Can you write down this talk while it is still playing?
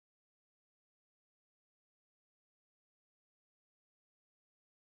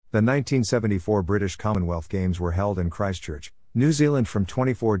The 1974 British Commonwealth Games were held in Christchurch, New Zealand from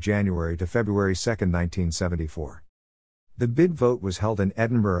 24 January to February 2, 1974. The bid vote was held in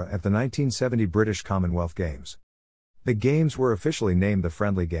Edinburgh at the 1970 British Commonwealth Games. The Games were officially named the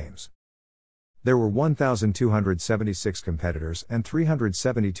Friendly Games. There were 1,276 competitors and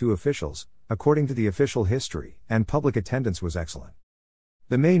 372 officials, according to the official history, and public attendance was excellent.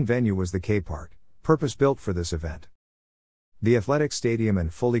 The main venue was the QEII Park, purpose-built for this event. The athletic stadium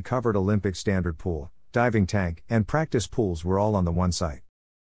and fully covered Olympic standard pool, diving tank, and practice pools were all on the one site.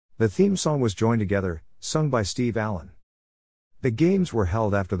 The theme song was Joined Together, sung by Steve Allen. The Games were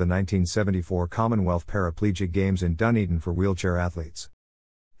held after the 1974 Commonwealth Paraplegic Games in Dunedin for wheelchair athletes.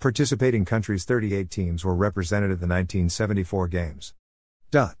 Participating countries' 38 teams were represented at the 1974 Games.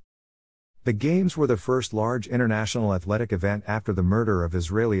 The Games were the first large international athletic event after the murder of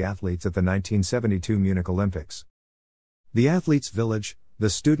Israeli athletes at the 1972 Munich Olympics. The Athletes' Village, the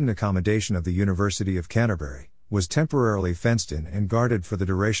student accommodation of the University of Canterbury, was temporarily fenced in and guarded for the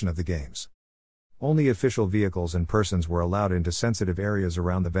duration of the Games. Only official vehicles and persons were allowed into sensitive areas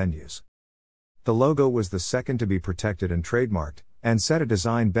around the venues. The logo was the second to be protected and trademarked, and set a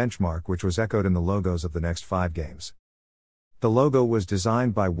design benchmark which was echoed in the logos of the next 5 games. The logo was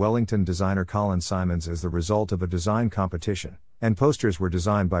designed by Wellington designer Colin Simons as the result of a design competition, and posters were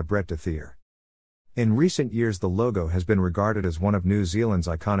designed by Brett de Thier. In recent years the logo has been regarded as one of New Zealand's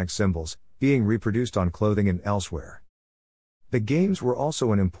iconic symbols, being reproduced on clothing and elsewhere. The Games were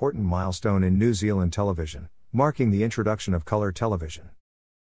also an important milestone in New Zealand television, marking the introduction of colour television.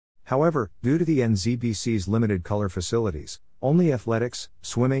 However, due to the NZBC's limited colour facilities, only athletics,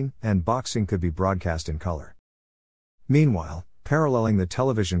 swimming, and boxing could be broadcast in colour. Meanwhile, paralleling the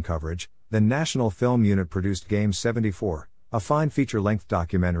television coverage, the National Film Unit produced Games 74, a fine feature-length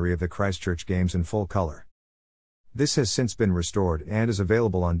documentary of the Christchurch Games in full colour. This has since been restored and is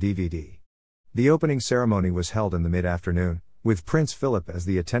available on DVD. The opening ceremony was held in the mid-afternoon, with Prince Philip as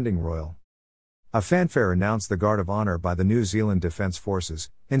the attending royal. A fanfare announced the Guard of Honour by the New Zealand Defence Forces,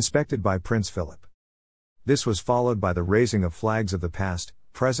 inspected by Prince Philip. This was followed by the raising of flags of the past,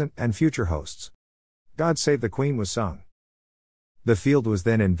 present, and future hosts. God Save the Queen was sung. The field was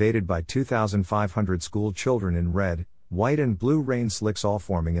then invaded by 2,500 school children in red, white and blue rain slicks all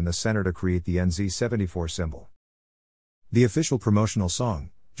forming in the center to create the NZ74 symbol. The official promotional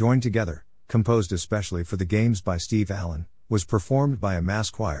song, Joined Together, composed especially for the Games by Steve Allen, was performed by a mass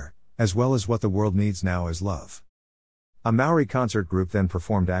choir, as well as What the World Needs Now is Love. A Maori concert group then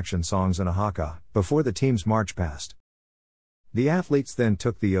performed action songs and a haka, before the teams marched past. The athletes then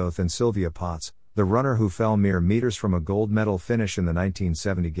took the oath and Sylvia Potts, the runner who fell mere meters from a gold medal finish in the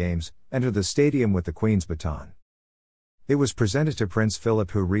 1970 Games, entered the stadium with the Queen's baton. It was presented to Prince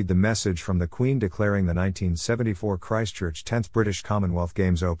Philip, who read the message from the Queen declaring the 1974 Christchurch 10th British Commonwealth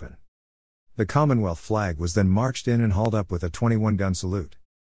Games open. The Commonwealth flag was then marched in and hauled up with a 21-gun salute.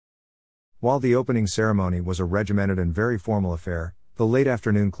 While the opening ceremony was a regimented and very formal affair, the late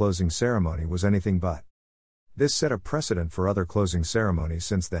afternoon closing ceremony was anything but. This set a precedent for other closing ceremonies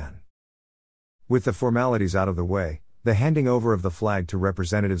since then. With the formalities out of the way, the handing over of the flag to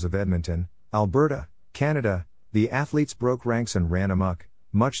representatives of Edmonton, Alberta, Canada, the athletes broke ranks and ran amok,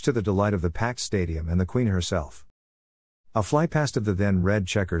 much to the delight of the packed stadium and the Queen herself. A flypast of the then red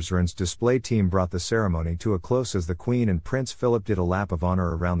checkers Rens display team brought the ceremony to a close as the Queen and Prince Philip did a lap of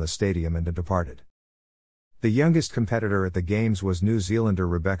honour around the stadium and departed. The youngest competitor at the Games was New Zealander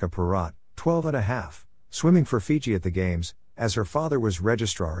Rebecca Perrott, 12 and a half, swimming for Fiji at the Games, as her father was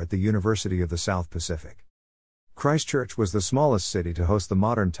registrar at the University of the South Pacific. Christchurch was the smallest city to host the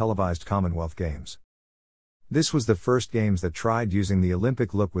modern televised Commonwealth Games. This was the first Games that tried using the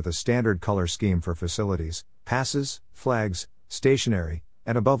Olympic look with a standard color scheme for facilities, passes, flags, stationery,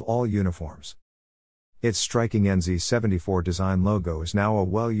 and above all uniforms. Its striking NZ74 design logo is now a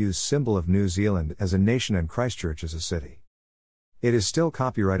well-used symbol of New Zealand as a nation and Christchurch as a city. It is still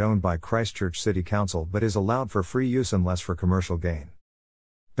copyright owned by Christchurch City Council but is allowed for free use unless for commercial gain.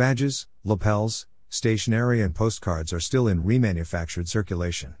 Badges, lapels, stationery and postcards are still in remanufactured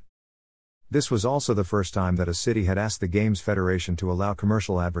circulation. This was also the first time that a city had asked the Games Federation to allow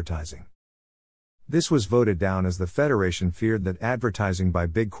commercial advertising. This was voted down as the Federation feared that advertising by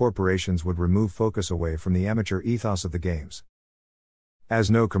big corporations would remove focus away from the amateur ethos of the Games. As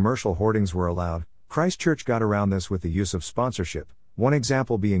no commercial hoardings were allowed, Christchurch got around this with the use of sponsorship, one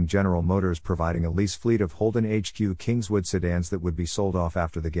example being General Motors providing a lease fleet of Holden HQ Kingswood sedans that would be sold off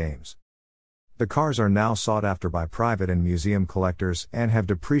after the Games. The cars are now sought after by private and museum collectors and have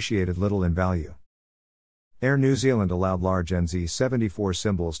depreciated little in value. Air New Zealand allowed large NZ-74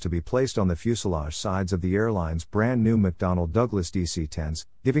 symbols to be placed on the fuselage sides of the airline's brand new McDonnell Douglas DC-10s,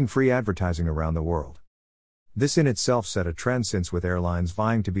 giving free advertising around the world. This in itself set a trend, since with airlines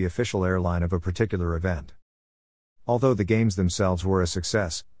vying to be official airline of a particular event. Although the games themselves were a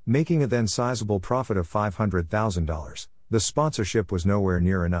success, making a then sizable profit of $500,000, the sponsorship was nowhere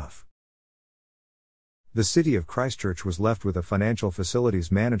near enough. The city of Christchurch was left with a financial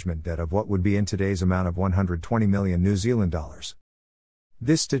facilities management debt of what would be in today's amount of 120 million New Zealand dollars.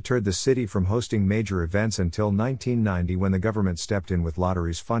 This deterred the city from hosting major events until 1990, when the government stepped in with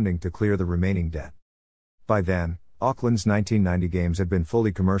lotteries funding to clear the remaining debt. By then, Auckland's 1990 Games had been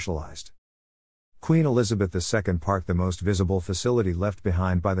fully commercialized. Queen Elizabeth II Park, the most visible facility left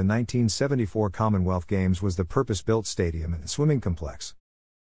behind by the 1974 Commonwealth Games, was the purpose-built stadium and swimming complex.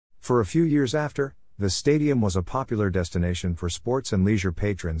 For a few years after, the stadium was a popular destination for sports and leisure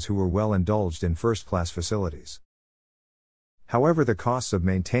patrons who were well indulged in first-class facilities. However, the costs of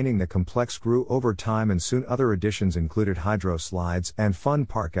maintaining the complex grew over time, and soon other additions included hydro slides and fun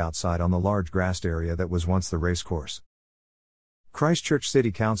park outside on the large grassed area that was once the racecourse. Christchurch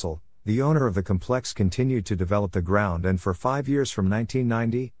City Council, the owner of the complex, continued to develop the ground, and for 5 years from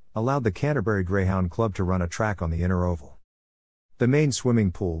 1990, allowed the Canterbury Greyhound Club to run a track on the inner oval. The main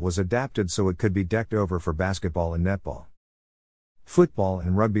swimming pool was adapted so it could be decked over for basketball and netball. Football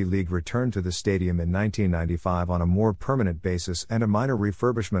and rugby league returned to the stadium in 1995 on a more permanent basis, and a minor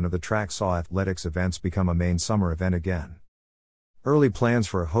refurbishment of the track saw athletics events become a main summer event again. Early plans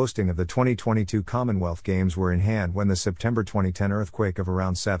for hosting of the 2022 Commonwealth Games were in hand when the September 2010 earthquake of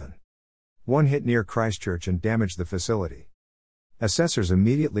around 7.1 hit near Christchurch and damaged the facility. Assessors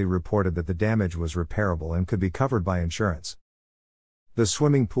immediately reported that the damage was repairable and could be covered by insurance. The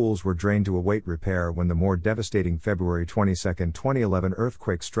swimming pools were drained to await repair when the more devastating February 22, 2011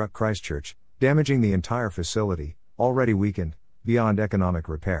 earthquake struck Christchurch, damaging the entire facility, already weakened, beyond economic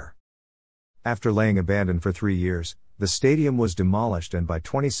repair. After laying abandoned for 3 years, the stadium was demolished, and by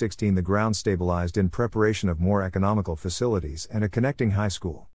 2016 the ground stabilized in preparation of more economical facilities and a connecting high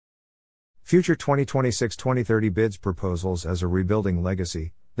school. Future 2026-2030 bids proposals as a rebuilding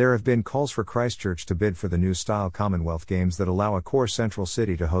legacy. There have been calls for Christchurch to bid for the new style Commonwealth Games that allow a core central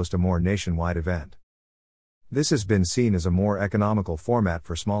city to host a more nationwide event. This has been seen as a more economical format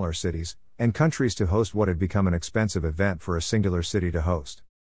for smaller cities and countries to host what had become an expensive event for a singular city to host.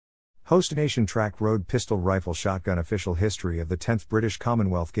 Host Nation Track Road Pistol Rifle Shotgun Official History of the 10th British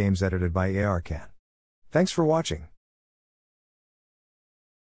Commonwealth Games, edited by A.R. Can. Thanks for watching.